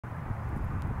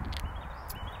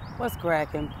What's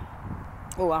cracking?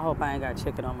 Oh, I hope I ain't got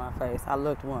chicken on my face. I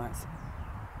looked once.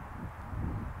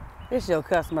 This your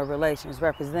customer relations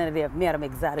representative, Madam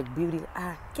Exotic Beauty.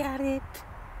 I got it.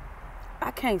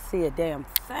 I can't see a damn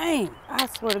thing. I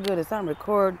swear to goodness, I'm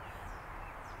recording.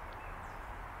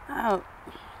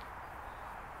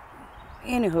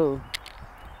 Anywho,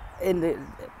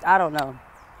 I don't know.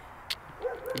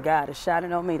 God is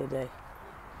shining on me today.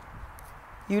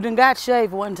 You done got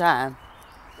shaved one time.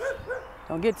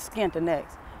 Don't get skint the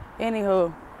next.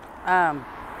 Anywho,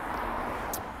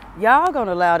 y'all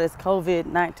gonna allow this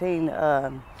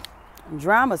COVID-19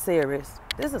 drama series.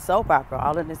 This is a soap opera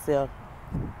all in itself.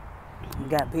 You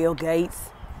got Bill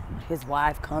Gates, his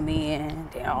wife come in.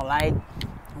 They don't like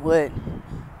what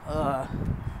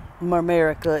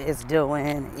America is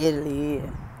doing, Italy,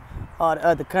 and all the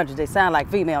other countries. They sound like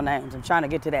female names. I'm trying to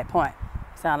get to that point.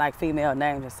 Sound like female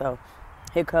names. And so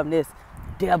here come this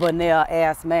debonair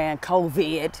ass man,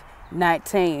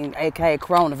 COVID-19, aka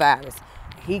coronavirus.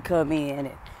 He come in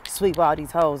and sweep all these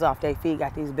hoes off their feet.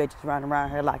 Got these bitches running around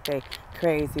here like they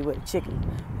crazy with a chicken.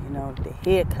 You know, the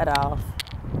head cut off.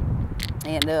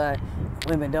 And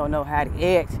women don't know how to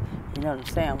act. You know what I'm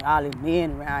saying? With all these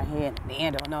men around here, and the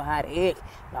men don't know how to act.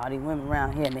 All these women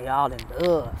around here, and they all in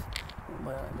love.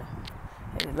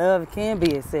 But love can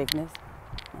be a sickness.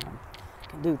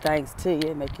 Can do things to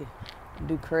you, make you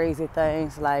do crazy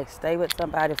things like stay with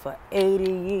somebody for 80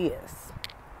 years,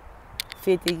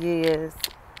 50 years,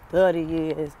 30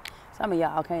 years. Some of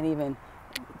y'all can't even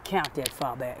count that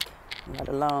far back, let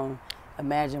alone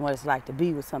imagine what it's like to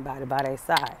be with somebody by their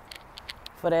side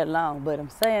for that long. But I'm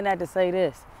saying that to say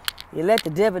this. You let the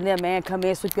debonair man come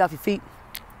in, sweep you off your feet,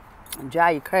 and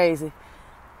drive you crazy,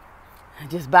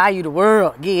 and just buy you the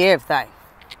world, give you everything.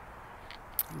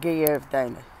 Give you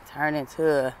everything. Turn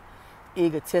into a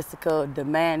egotistical,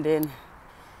 demanding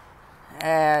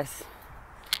ass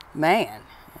man.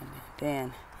 And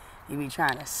then you be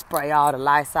trying to spray all the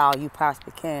Lysol you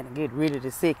possibly can to get rid of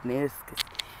the sickness, because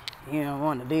you don't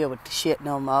want to deal with the shit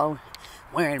no more.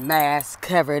 Wearing masks,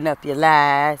 covering up your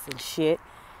lies and shit,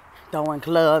 throwing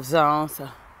gloves on, so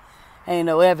ain't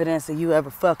no evidence of you ever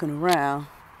fucking around.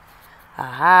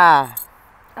 Aha!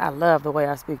 I love the way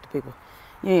I speak to people.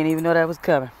 You didn't even know that was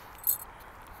coming.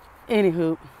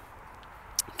 Anywho,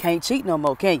 can't cheat no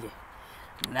more, can you?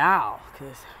 No,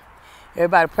 because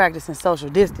everybody practicing social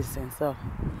distancing, so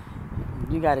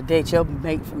you got to date your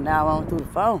mate from now on through the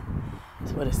phone.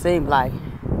 That's what it seemed like.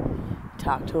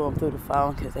 Talk to them through the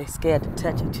phone because they scared to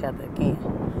touch each other again.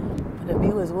 But if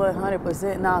you was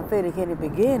 100% authentic in the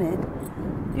beginning,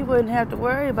 you wouldn't have to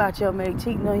worry about your mate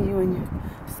cheating on you and you're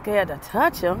scared to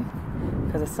touch them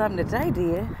because of something that they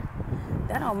did.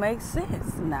 That don't make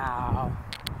sense. No.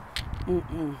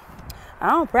 I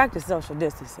don't practice social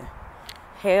distancing.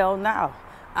 Hell no.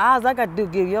 All I got to do is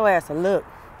give your ass a look.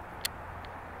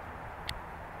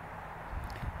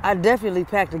 I definitely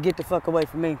pack to get the fuck away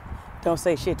from me. Don't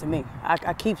say shit to me.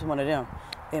 I keeps one of them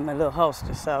in my little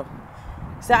holster. So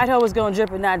Sidehoe was gonna drip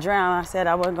and not drown. I said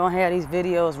I wasn't gonna have these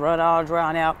videos run all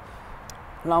drown out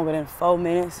longer than 4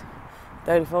 minutes,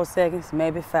 34 seconds,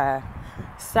 maybe 5.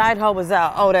 Sidehoe was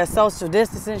out. Oh, that social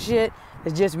distancing shit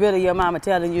is just really your mama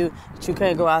telling you that you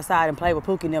can't go outside and play with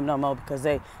Pookie and them no more because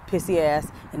they pissy ass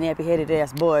and nappy-headed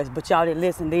ass boys. But y'all didn't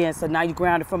listen then, so now you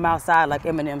grounded from outside like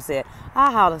Eminem said.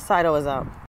 I holler, Sidehoe is out.